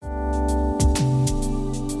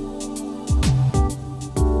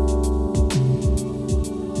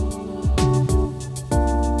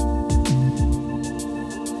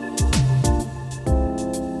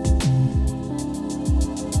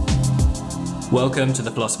Welcome to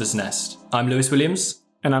The Philosopher's Nest. I'm Lewis Williams.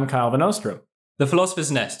 And I'm Kyle Van Ostrom. The Philosopher's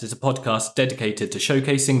Nest is a podcast dedicated to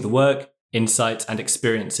showcasing the work, insights, and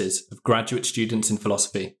experiences of graduate students in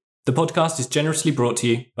philosophy. The podcast is generously brought to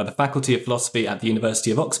you by the Faculty of Philosophy at the University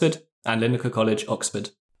of Oxford and Linacre College,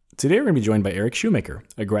 Oxford. Today we're going to be joined by Eric Shoemaker,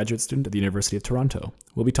 a graduate student at the University of Toronto.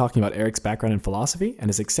 We'll be talking about Eric's background in philosophy and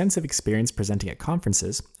his extensive experience presenting at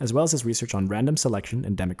conferences, as well as his research on random selection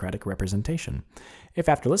and democratic representation. If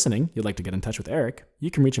after listening you'd like to get in touch with Eric,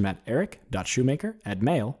 you can reach him at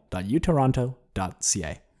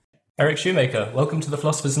eric.shoemaker@mail.utoronto.ca. Eric Shoemaker, welcome to The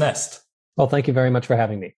Philosopher's Nest. Well, thank you very much for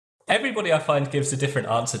having me. Everybody I find gives a different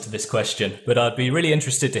answer to this question, but I'd be really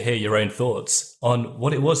interested to hear your own thoughts on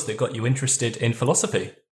what it was that got you interested in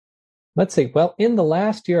philosophy. Let's see. Well, in the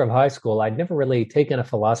last year of high school, I'd never really taken a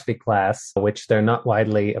philosophy class, which they're not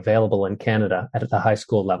widely available in Canada at the high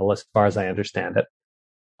school level, as far as I understand it.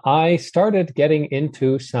 I started getting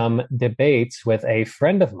into some debates with a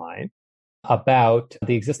friend of mine about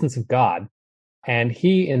the existence of God. And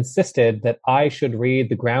he insisted that I should read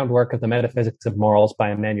The Groundwork of the Metaphysics of Morals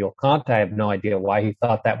by Immanuel Kant. I have no idea why he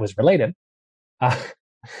thought that was related.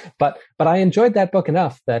 But I enjoyed that book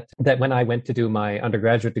enough that when I went to do my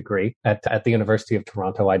undergraduate degree at the University of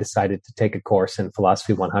Toronto, I decided to take a course in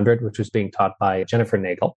Philosophy 100, which was being taught by Jennifer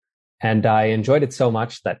Nagel. And I enjoyed it so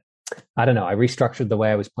much that, I restructured the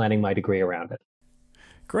way I was planning my degree around it.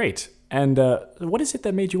 Great. And what is it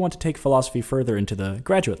that made you want to take philosophy further into the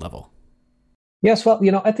graduate level? Yes, well,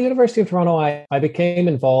 at the University of Toronto, I became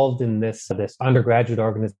involved in this undergraduate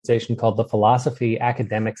organization called the Philosophy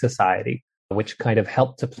Academic Society, which kind of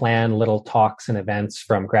helped to plan little talks and events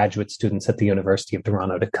from graduate students at the University of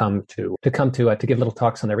Toronto to come to give little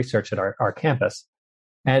talks on their research at our campus.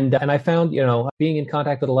 And I found, being in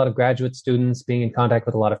contact with a lot of graduate students, being in contact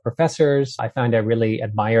with a lot of professors, I found I really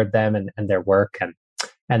admired them and their work.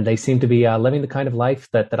 And they seemed to be living the kind of life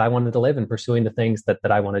that I wanted to live and pursuing the things that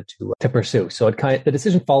I wanted to pursue. So the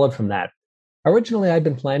decision followed from that. Originally, I'd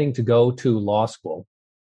been planning to go to law school.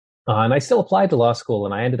 And I still applied to law school,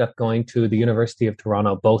 and I ended up going to the University of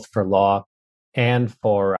Toronto, both for law and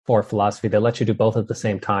for philosophy. They let you do both at the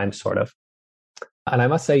same time, sort of. And I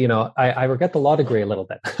must say, I regret the law degree a little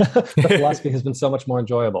bit. But philosophy has been so much more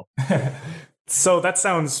enjoyable. So that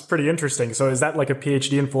sounds pretty interesting. So is that like a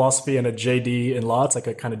PhD in philosophy and a JD in law? It's like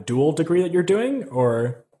a kind of dual degree that you're doing,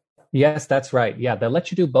 or? Yes, that's right. Yeah, they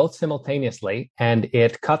let you do both simultaneously, and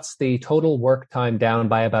it cuts the total work time down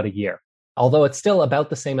by about a year. Although it's still about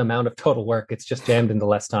the same amount of total work, it's just jammed into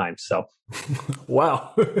less time. So,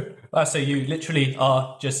 wow. So you literally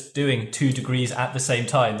are just doing 2 degrees at the same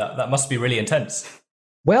time. That must be really intense.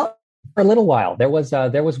 Well, for a little while, there was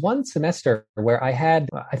one semester where I had,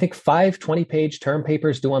 I think, 5 20-page term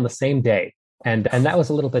papers due on the same day. And that was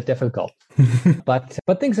a little bit difficult. But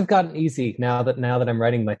things have gotten easy now that I'm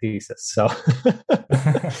writing my thesis. So,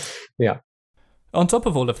 yeah. On top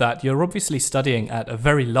of all of that, you're obviously studying at a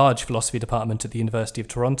very large philosophy department at the University of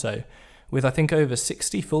Toronto, with I think over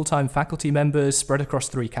 60 full-time faculty members spread across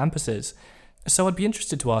 3 campuses. So I'd be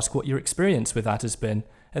interested to ask what your experience with that has been.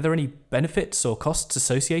 Are there any benefits or costs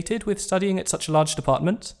associated with studying at such a large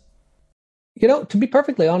department? To be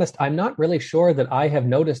perfectly honest, I'm not really sure that I have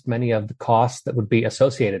noticed many of the costs that would be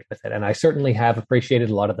associated with it. And I certainly have appreciated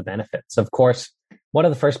a lot of the benefits. Of course, one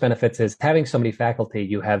of the first benefits is having so many faculty.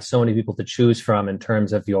 You have so many people to choose from in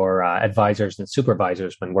terms of your advisors and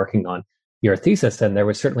supervisors when working on your thesis. And there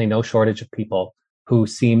was certainly no shortage of people who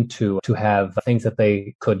seemed to have things that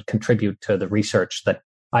they could contribute to the research that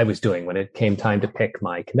I was doing when it came time to pick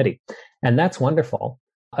my committee. And that's wonderful.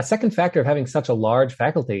 A second factor of having such a large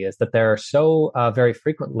faculty is that there are so very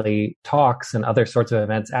frequently talks and other sorts of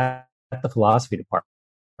events at the philosophy department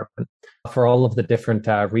for all of the different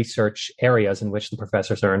research areas in which the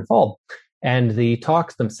professors are involved. And the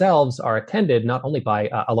talks themselves are attended not only by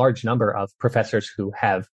a large number of professors who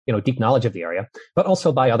have, deep knowledge of the area, but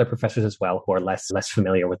also by other professors as well who are less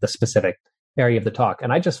familiar with the specific area of the talk.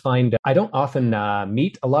 And I just find I don't often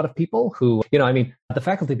meet a lot of people who, the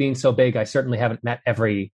faculty being so big, I certainly haven't met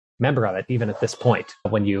every member of it, even at this point,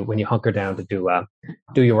 when you hunker down to do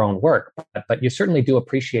your own work. But you certainly do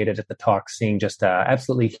appreciate it at the talk, seeing just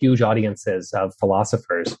absolutely huge audiences of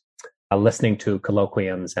philosophers listening to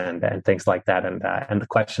colloquiums and things like that, and the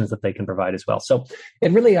questions that they can provide as well. So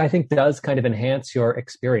it really, I think, does kind of enhance your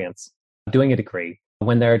experience doing a degree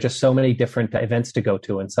when there are just so many different events to go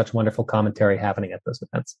to and such wonderful commentary happening at those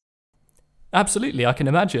events. Absolutely, I can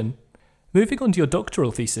imagine. Moving on to your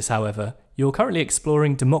doctoral thesis, however, you're currently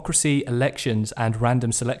exploring democracy, elections, and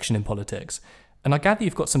random selection in politics. And I gather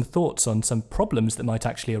you've got some thoughts on some problems that might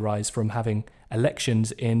actually arise from having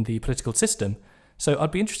elections in the political system. So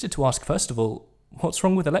I'd be interested to ask, first of all, what's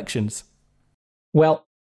wrong with elections? Well,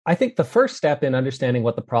 I think the first step in understanding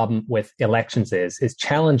what the problem with elections is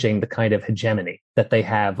challenging the kind of hegemony that they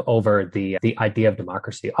have over the idea of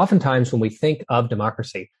democracy. Oftentimes, when we think of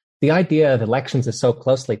democracy, the idea of elections is so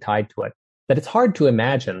closely tied to it that it's hard to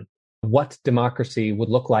imagine what democracy would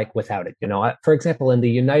look like without it. For example, in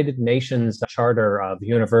the United Nations Charter of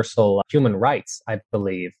Universal Human Rights, I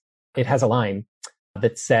believe, it has a line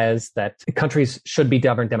that says that countries should be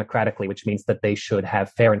governed democratically, which means that they should have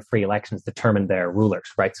fair and free elections determine their rulers,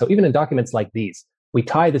 right? So even in documents like these, we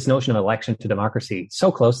tie this notion of election to democracy so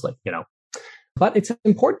closely. But it's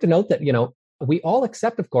important to note that, we all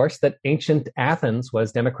accept, of course, that ancient Athens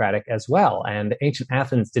was democratic as well. And ancient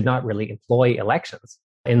Athens did not really employ elections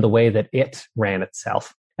in the way that it ran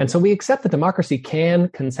itself. And so we accept that democracy can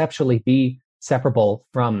conceptually be separable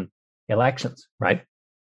from elections, right?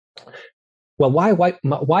 Well,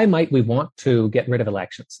 why might we want to get rid of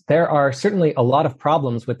elections? There are certainly a lot of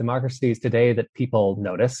problems with democracies today that people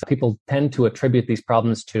notice. People tend to attribute these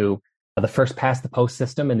problems to the first past the post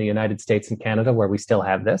system in the United States and Canada, where we still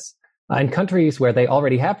have this. In countries where they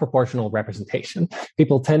already have proportional representation,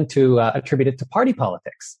 people tend to attribute it to party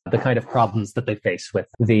politics, the kind of problems that they face with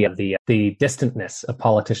the distantness of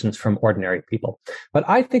politicians from ordinary people. But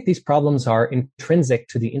I think these problems are intrinsic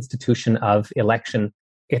to the institution of election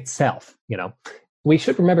itself. We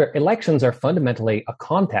should remember elections are fundamentally a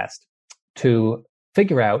contest to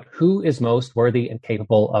figure out who is most worthy and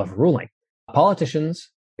capable of ruling. Politicians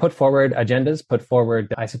put forward agendas, put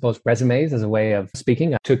forward, I suppose, resumes as a way of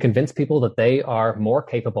speaking to convince people that they are more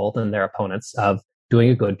capable than their opponents of doing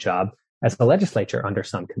a good job as a legislature under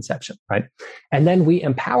some conception, right? And then we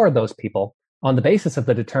empower those people on the basis of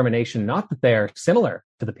the determination, not that they're similar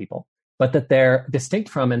to the people, but that they're distinct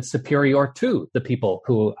from and superior to the people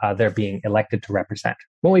who they're being elected to represent.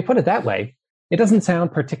 When we put it that way, it doesn't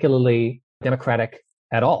sound particularly democratic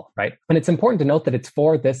at all, right? And it's important to note that it's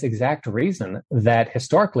for this exact reason that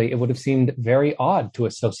historically it would have seemed very odd to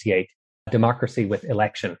associate democracy with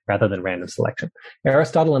election rather than random selection.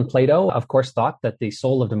 Aristotle and Plato, of course, thought that the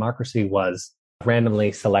soul of democracy was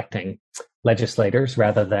randomly selecting legislators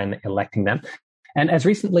rather than electing them. And as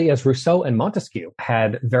recently as Rousseau and Montesquieu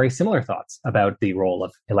had very similar thoughts about the role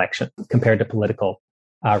of election compared to political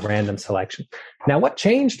random selection. Now, what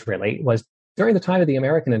changed really was during the time of the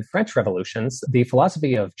American and French revolutions, the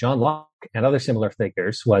philosophy of John Locke and other similar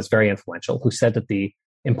figures was very influential, who said that the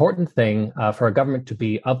important thing for a government to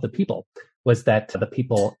be of the people was that the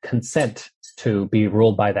people consent to be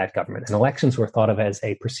ruled by that government. And elections were thought of as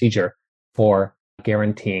a procedure for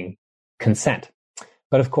guaranteeing consent.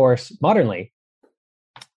 But of course, modernly,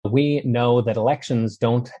 we know that elections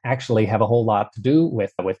don't actually have a whole lot to do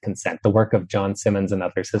with consent. The work of John Simmons and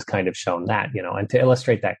others has kind of shown that, and to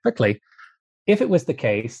illustrate that quickly, if it was the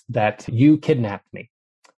case that you kidnapped me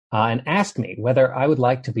and asked me whether I would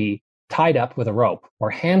like to be tied up with a rope or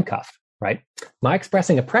handcuffed, right? My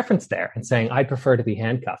expressing a preference there and saying I'd prefer to be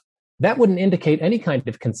handcuffed, that wouldn't indicate any kind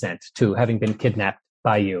of consent to having been kidnapped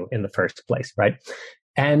by you in the first place, right?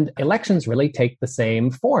 And elections really take the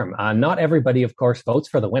same form. Not everybody, of course, votes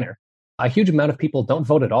for the winner. A huge amount of people don't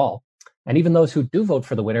vote at all. And even those who do vote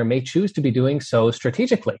for the winner may choose to be doing so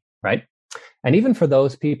strategically, right? And even for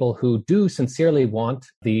those people who do sincerely want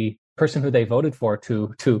the person who they voted for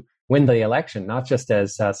to win the election, not just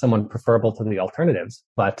as someone preferable to the alternatives,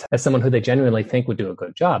 but as someone who they genuinely think would do a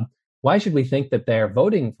good job, why should we think that they're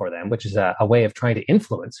voting for them, which is a way of trying to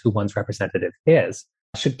influence who one's representative is,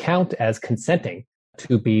 should count as consenting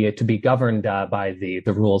to be governed by the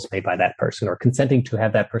rules made by that person, or consenting to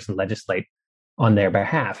have that person legislate on their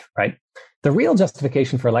behalf, right? The real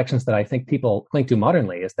justification for elections that I think people cling to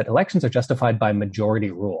modernly is that elections are justified by majority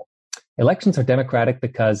rule. Elections are democratic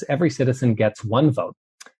because every citizen gets one vote,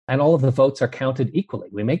 and all of the votes are counted equally.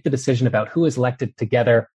 We make the decision about who is elected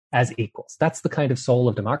together as equals. That's the kind of soul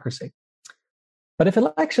of democracy. But if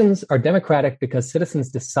elections are democratic because citizens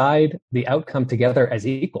decide the outcome together as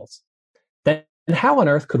equals, then how on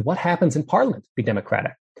earth could what happens in Parliament be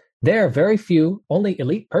democratic? There, very few, only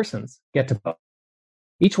elite persons get to vote.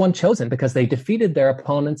 Each one chosen because they defeated their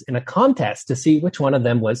opponents in a contest to see which one of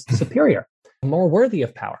them was superior, more worthy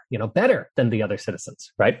of power, better than the other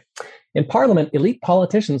citizens, right? In Parliament, elite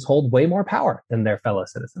politicians hold way more power than their fellow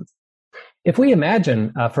citizens. If we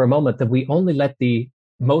imagine for a moment that we only let the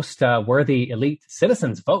most worthy elite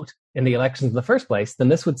citizens vote in the elections in the first place, then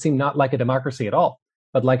this would seem not like a democracy at all,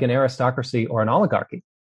 but like an aristocracy or an oligarchy.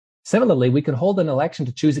 Similarly, we could hold an election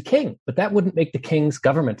to choose a king, but that wouldn't make the king's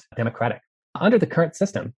government democratic. Under the current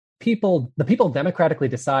system, the people democratically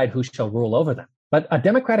decide who shall rule over them. But a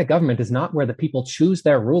democratic government is not where the people choose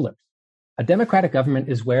their rulers. A democratic government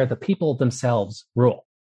is where the people themselves rule.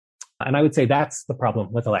 And I would say that's the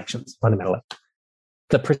problem with elections, fundamentally.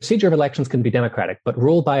 The procedure of elections can be democratic, but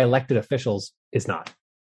rule by elected officials is not.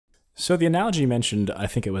 So the analogy you mentioned, I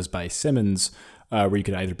think it was by Simmons, where you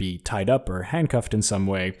could either be tied up or handcuffed in some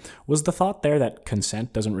way, was the thought there that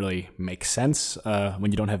consent doesn't really make sense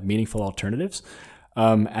when you don't have meaningful alternatives?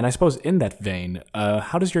 And I suppose in that vein,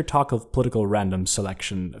 how does your talk of political random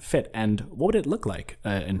selection fit, and what would it look like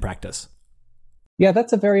in practice? Yeah,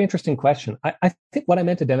 that's a very interesting question. I think what I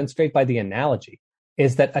meant to demonstrate by the analogy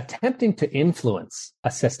is that attempting to influence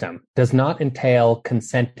a system does not entail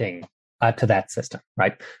consenting to that system,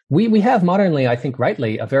 right? We have modernly, I think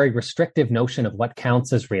rightly, a very restrictive notion of what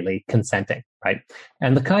counts as really consenting, right?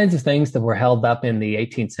 And the kinds of things that were held up in the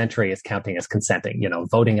 18th century as counting as consenting,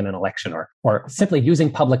 voting in an election or simply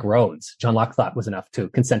using public roads, John Locke thought was enough to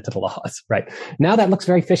consent to the laws, right? Now that looks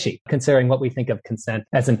very fishy, considering what we think of consent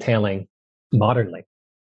as entailing modernly.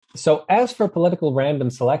 So as for political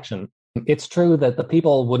random selection, it's true that the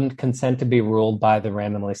people wouldn't consent to be ruled by the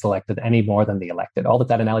randomly selected any more than the elected. All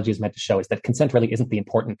that analogy is meant to show is that consent really isn't the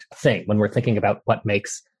important thing when we're thinking about what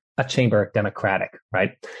makes a chamber democratic,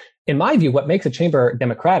 right? In my view, what makes a chamber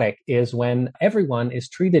democratic is when everyone is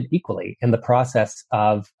treated equally in the process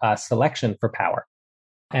of selection for power,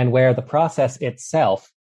 and where the process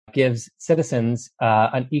itself gives citizens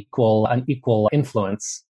an equal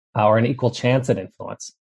influence or an equal chance at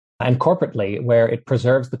influence. And corporately, where it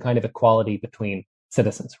preserves the kind of equality between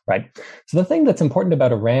citizens, right? So the thing that's important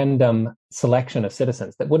about a random selection of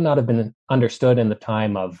citizens that would not have been understood in the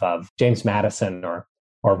time of James Madison or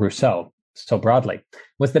Rousseau so broadly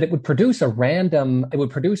was that it would produce a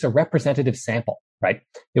representative sample, right?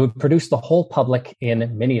 It would produce the whole public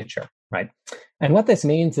in miniature, right? And what this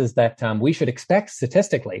means is that we should expect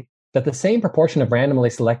statistically that the same proportion of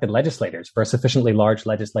randomly selected legislators for a sufficiently large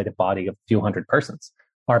legislative body of a few hundred persons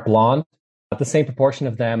are blonde. The same proportion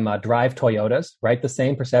of them drive Toyotas, right? The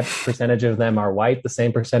same percentage of them are white. The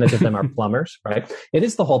same percentage of them are plumbers, right? It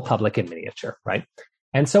is the whole public in miniature, right?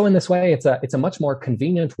 And so in this way, it's a much more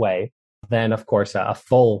convenient way than, of course, a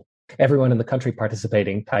full everyone in the country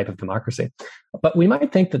participating type of democracy. But we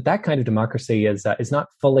might think that kind of democracy is not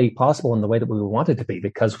fully possible in the way that we would want it to be,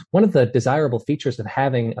 because one of the desirable features of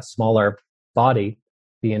having a smaller body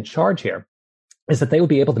be in charge here is that they would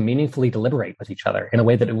be able to meaningfully deliberate with each other in a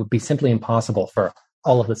way that it would be simply impossible for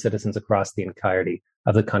all of the citizens across the entirety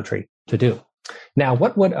of the country to do. Now,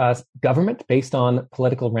 what would a government based on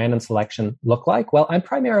political random selection look like? Well, I'm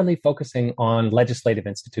primarily focusing on legislative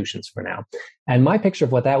institutions for now. And my picture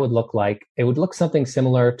of what that would look like, it would look something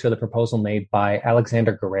similar to the proposal made by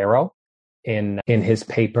Alexander Guerrero in his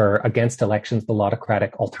paper Against Elections, the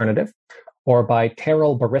Lautocratic Alternative, or by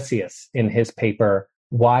Terrell Borisius in his paper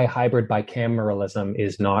Why Hybrid Bicameralism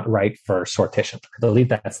is Not Right for Sortition. I believe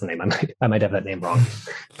that's the name. I might have that name wrong.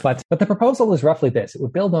 But the proposal is roughly this. It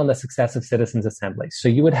would build on the success of citizens' assemblies. So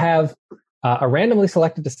you would have a randomly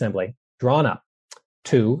selected assembly drawn up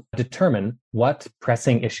to determine what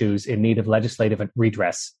pressing issues in need of legislative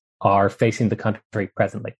redress are facing the country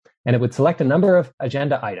presently. And it would select a number of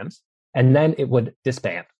agenda items, and then it would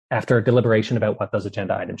disband after deliberation about what those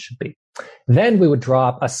agenda items should be. Then we would draw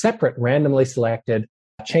up a separate randomly selected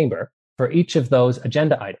chamber for each of those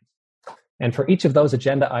agenda items. And for each of those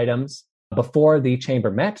agenda items, before the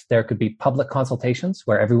chamber met, there could be public consultations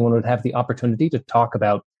where everyone would have the opportunity to talk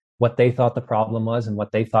about what they thought the problem was and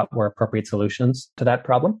what they thought were appropriate solutions to that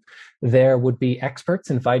problem. There would be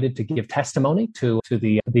experts invited to give testimony to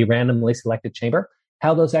the randomly selected chamber.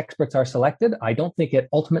 How those experts are selected, I don't think it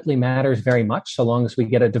ultimately matters very much, so long as we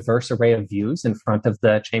get a diverse array of views in front of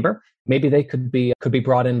the chamber. Maybe they could be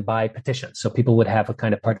brought in by petition, so people would have a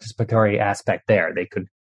kind of participatory aspect there.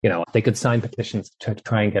 They could sign petitions to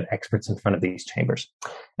try and get experts in front of these chambers.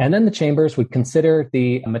 And then the chambers would consider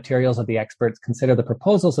the materials of the experts, consider the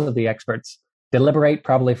proposals of the experts, deliberate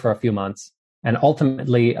probably for a few months, and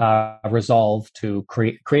ultimately resolve to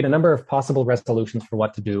create a number of possible resolutions for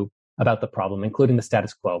what to do about the problem, including the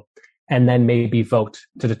status quo, and then maybe vote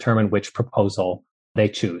to determine which proposal they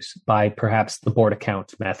choose by perhaps the board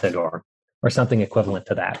account method or something equivalent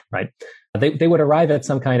to that, right? They would arrive at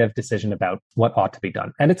some kind of decision about what ought to be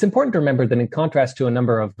done. And it's important to remember that in contrast to a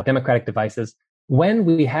number of democratic devices, when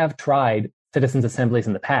we have tried citizens' assemblies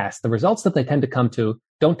in the past, the results that they tend to come to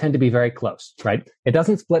don't tend to be very close, right? It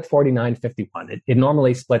doesn't split 49-51. It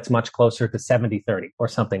normally splits much closer to 70-30 or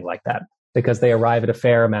something like that, because they arrive at a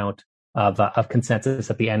fair amount of consensus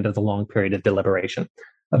at the end of the long period of deliberation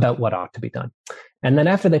about what ought to be done. And then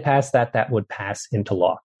after they pass that would pass into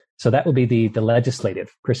law. So that would be the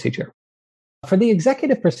legislative procedure. For the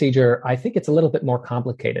executive procedure, I think it's a little bit more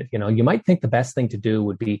complicated. You might think the best thing to do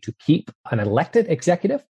would be to keep an elected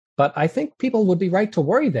executive, but I think people would be right to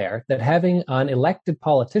worry there that having an elected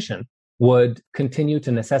politician would continue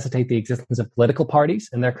to necessitate the existence of political parties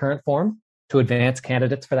in their current form to advance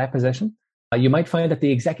candidates for that position. You might find that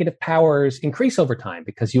the executive powers increase over time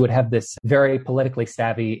because you would have this very politically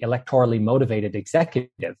savvy, electorally motivated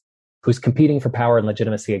executive who's competing for power and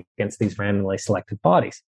legitimacy against these randomly selected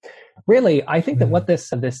bodies. Really, I think that what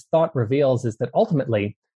this thought reveals is that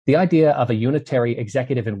ultimately the idea of a unitary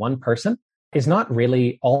executive in one person is not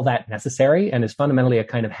really all that necessary and is fundamentally a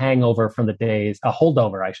kind of hangover from the days, a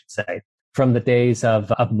holdover, I should say, from the days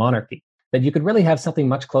of monarchy. That you could really have something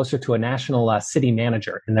much closer to a national city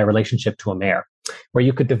manager in their relationship to a mayor, where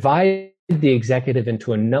you could divide the executive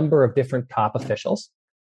into a number of different top officials,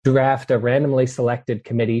 draft a randomly selected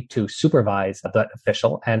committee to supervise that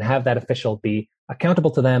official and have that official be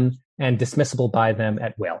accountable to them and dismissible by them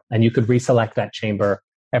at will. And you could reselect that chamber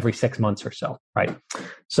every 6 months or so, right?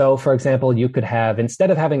 So, for example, you could have, instead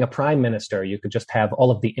of having a prime minister, you could just have all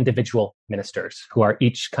of the individual ministers who are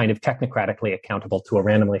each kind of technocratically accountable to a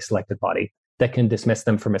randomly selected body that can dismiss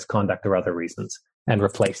them for misconduct or other reasons and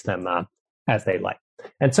replace them as they like.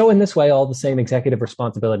 And so in this way, all the same executive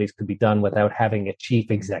responsibilities could be done without having a chief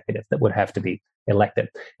executive that would have to be elected.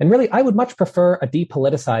 And really, I would much prefer a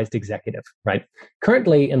depoliticized executive, right?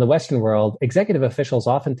 Currently in the Western world, executive officials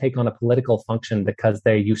often take on a political function because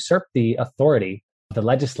they usurp the authority of the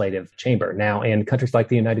legislative chamber. Now, in countries like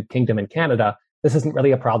the United Kingdom and Canada, this isn't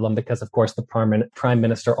really a problem because, of course, the prime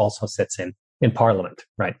minister also sits in parliament,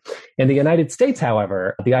 right? In the United States,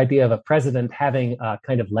 however, the idea of a president having a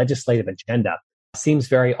kind of legislative agenda seems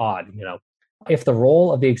very odd. If the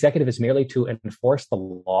role of the executive is merely to enforce the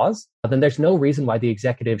laws, then there's no reason why the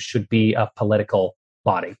executive should be a political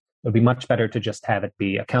body. It would be much better to just have it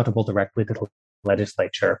be accountable directly to the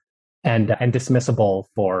legislature and dismissible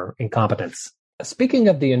for incompetence. Speaking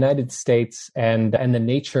of the United States and the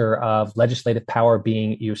nature of legislative power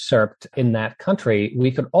being usurped in that country,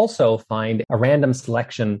 we could also find a random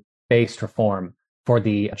selection-based reform for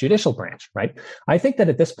the judicial branch, right? I think that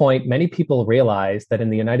at this point, many people realize that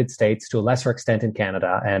in the United States, to a lesser extent in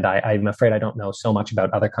Canada, and I'm afraid I don't know so much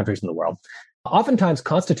about other countries in the world, oftentimes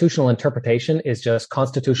constitutional interpretation is just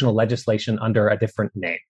constitutional legislation under a different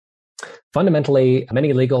name. Fundamentally,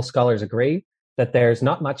 many legal scholars agree that there's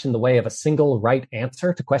not much in the way of a single right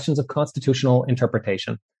answer to questions of constitutional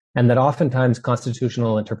interpretation, and that oftentimes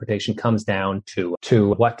constitutional interpretation comes down to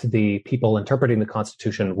what the people interpreting the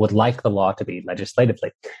Constitution would like the law to be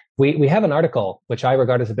legislatively. We have an article, which I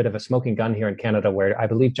regard as a bit of a smoking gun here in Canada, where I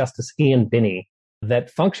believe Justice Ian Binney, that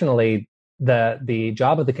functionally the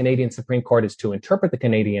job of the Canadian Supreme Court is to interpret the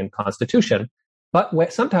Canadian Constitution, but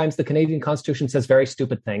sometimes the Canadian Constitution says very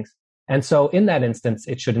stupid things. And so in that instance,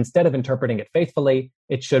 it should, instead of interpreting it faithfully,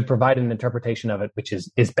 it should provide an interpretation of it which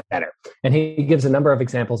is better. And he gives a number of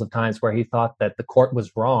examples of times where he thought that the court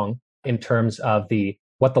was wrong in terms of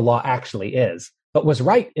what the law actually is, but was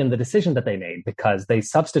right in the decision that they made because they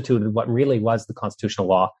substituted what really was the constitutional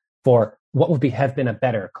law for what would have been a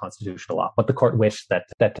better constitutional law, what the court wished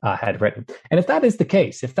that had written. And if that is the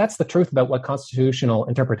case, if that's the truth about what constitutional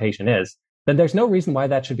interpretation is, then there's no reason why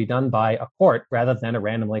that should be done by a court rather than a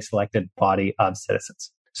randomly selected body of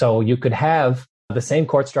citizens. So you could have the same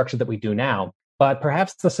court structure that we do now, but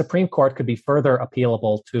perhaps the Supreme Court could be further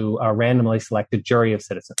appealable to a randomly selected jury of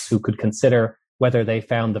citizens who could consider whether they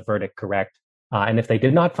found the verdict correct. And if they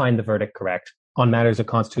did not find the verdict correct on matters of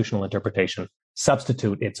constitutional interpretation,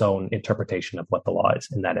 substitute its own interpretation of what the law is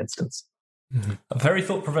in that instance. Mm-hmm. Very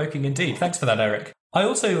thought-provoking indeed. Thanks for that, Eric. I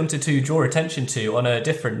also wanted to draw attention to, on a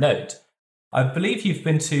different note, I believe you've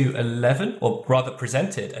been to 11, or rather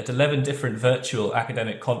presented at 11 different virtual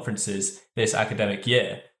academic conferences this academic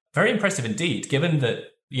year. Very impressive indeed, given that,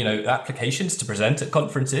 applications to present at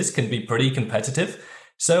conferences can be pretty competitive.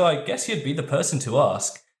 So I guess you'd be the person to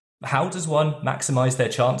ask, how does one maximize their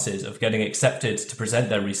chances of getting accepted to present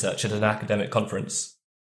their research at an academic conference?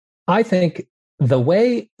 I think the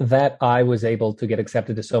way that I was able to get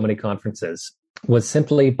accepted to so many conferences was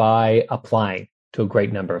simply by applying to a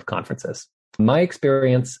great number of conferences. My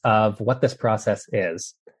experience of what this process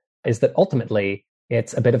is that ultimately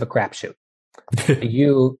it's a bit of a crapshoot.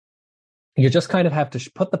 You just kind of have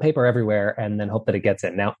to put the paper everywhere and then hope that it gets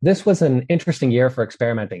in. Now, this was an interesting year for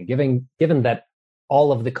experimenting, given that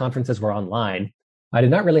all of the conferences were online. I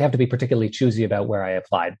did not really have to be particularly choosy about where I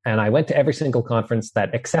applied. And I went to every single conference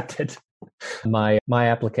that accepted my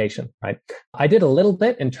application, right? I did a little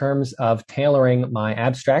bit in terms of tailoring my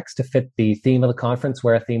abstracts to fit the theme of the conference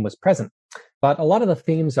where a theme was present. But a lot of the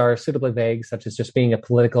themes are suitably vague, such as just being a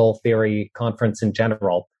political theory conference in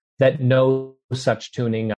general, that no such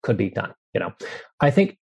tuning could be done. I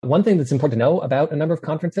think one thing that's important to know about a number of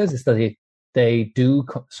conferences is that they do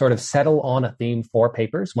sort of settle on a theme for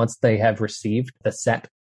papers once they have received the set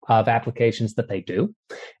of applications that they do.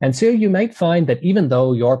 And so you might find that even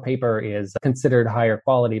though your paper is considered higher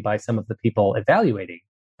quality by some of the people evaluating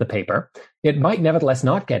the paper, it might nevertheless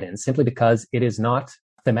not get in simply because it is not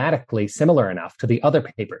thematically similar enough to the other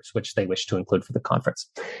papers which they wish to include for the conference.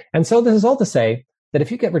 And so this is all to say that if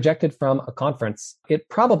you get rejected from a conference, it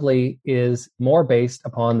probably is more based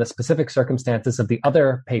upon the specific circumstances of the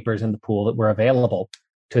other papers in the pool that were available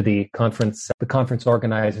to the conference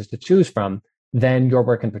organizers to choose from than your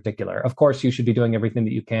work in particular. Of course, you should be doing everything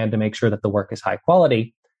that you can to make sure that the work is high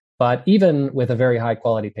quality. But even with a very high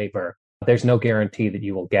quality paper, there's no guarantee that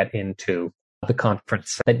you will get into the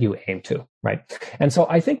conference that you aim to, right? And so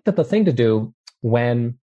I think that the thing to do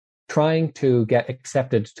when trying to get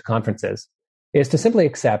accepted to conferences is to simply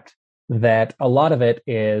accept that a lot of it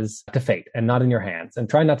is to fate and not in your hands, and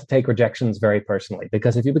try not to take rejections very personally.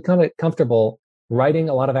 Because if you become comfortable writing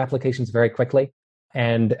a lot of applications very quickly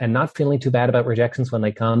and not feeling too bad about rejections when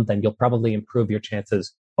they come, then you'll probably improve your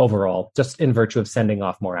chances overall, just in virtue of sending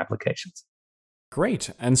off more applications. Great.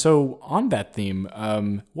 And so on that theme,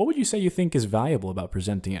 what would you say you think is valuable about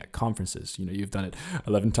presenting at conferences? You've done it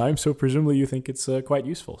 11 times, so presumably you think it's quite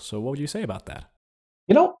useful. So what would you say about that?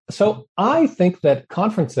 So I think that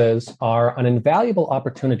conferences are an invaluable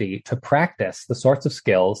opportunity to practice the sorts of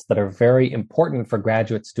skills that are very important for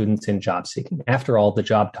graduate students in job seeking. After all, the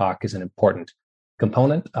job talk is an important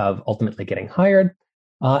component of ultimately getting hired,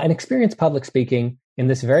 and experience public speaking in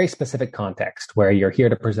this very specific context where you're here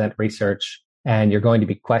to present research and you're going to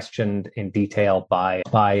be questioned in detail by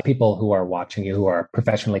people who are watching you, who are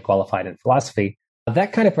professionally qualified in philosophy.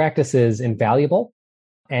 That kind of practice is invaluable.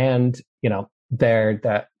 And,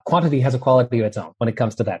 the quantity has a quality of its own when it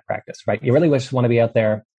comes to that practice, right? You really just want to be out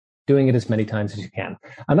there doing it as many times as you can.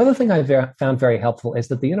 Another thing I've found very helpful is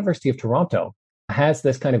that the University of Toronto has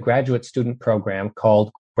this kind of graduate student program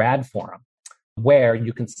called Grad Forum, where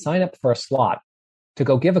you can sign up for a slot to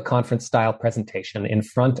go give a conference style presentation in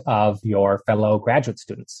front of your fellow graduate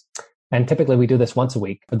students. And typically we do this once a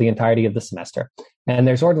week for the entirety of the semester. And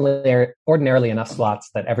there's ordinarily enough slots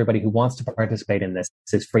that everybody who wants to participate in this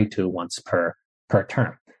is free to once per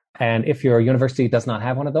term. And if your university does not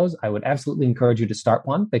have one of those, I would absolutely encourage you to start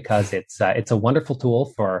one, because it's a wonderful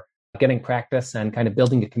tool for getting practice and kind of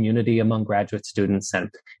building a community among graduate students.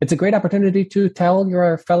 And it's a great opportunity to tell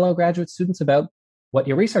your fellow graduate students about what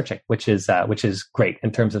you're researching, which is great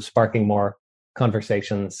in terms of sparking more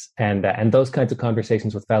conversations, and those kinds of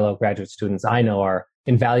conversations with fellow graduate students I know are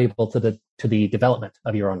invaluable to the development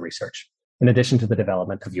of your own research, in addition to the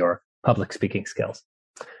development of your public speaking skills.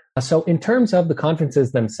 So in terms of the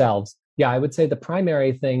conferences themselves, I would say the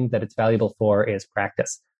primary thing that it's valuable for is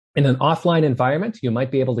practice. In an offline environment, you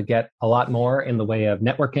might be able to get a lot more in the way of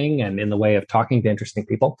networking and in the way of talking to interesting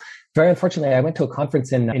people. Very unfortunately, I went to a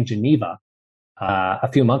conference in Geneva a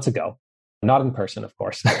few months ago, not in person, of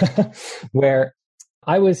course, where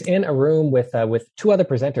I was in a room with two other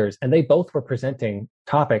presenters, and they both were presenting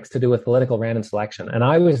topics to do with political random selection. And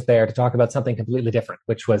I was there to talk about something completely different,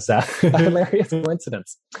 which was a hilarious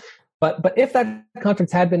coincidence. But if that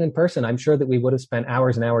conference had been in person, I'm sure that we would have spent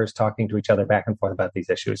hours and hours talking to each other back and forth about these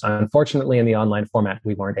issues. Unfortunately, in the online format,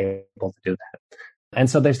 we weren't able to do that. And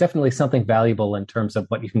so there's definitely something valuable in terms of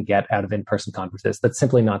what you can get out of in-person conferences that's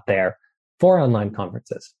simply not there for online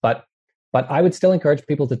conferences. But I would still encourage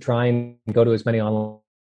people to try and go to as many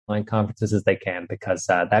online conferences as they can, because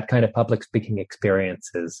that kind of public speaking experience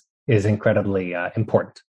is incredibly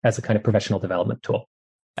important as a kind of professional development tool.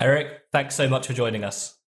 Eric, thanks so much for joining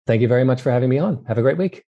us. Thank you very much for having me on. Have a great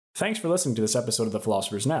week. Thanks for listening to this episode of The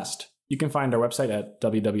Philosopher's Nest. You can find our website at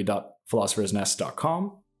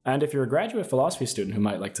www.philosophersnest.com. And if you're a graduate philosophy student who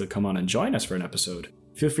might like to come on and join us for an episode,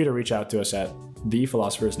 feel free to reach out to us at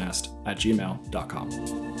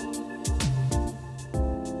thephilosophers@gmail.com.